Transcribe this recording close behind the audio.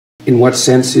In what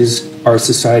sense is our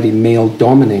society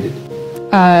male-dominated?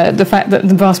 The fact that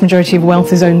the vast majority of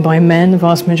wealth is owned by men, the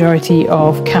vast majority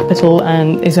of capital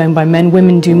is owned by men.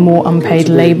 Women do more unpaid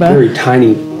labour. A very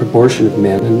tiny proportion of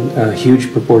men, and a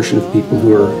huge proportion of people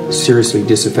who are seriously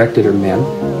disaffected are men.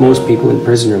 Most people in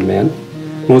prison are men.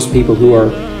 Most people who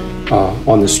are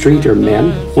on the street are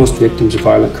men. Most victims of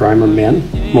violent crime are men.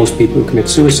 Most people who commit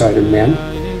suicide are men.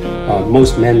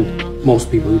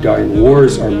 Most people who die in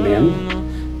wars are men.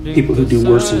 People who do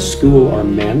worse in school are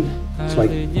men. It's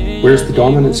like, where's the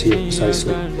dominance here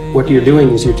precisely? What you're doing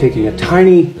is you're taking a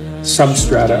tiny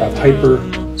substrata of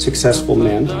hyper-successful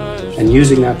men and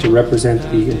using that to represent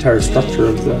the entire structure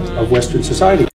of Western society.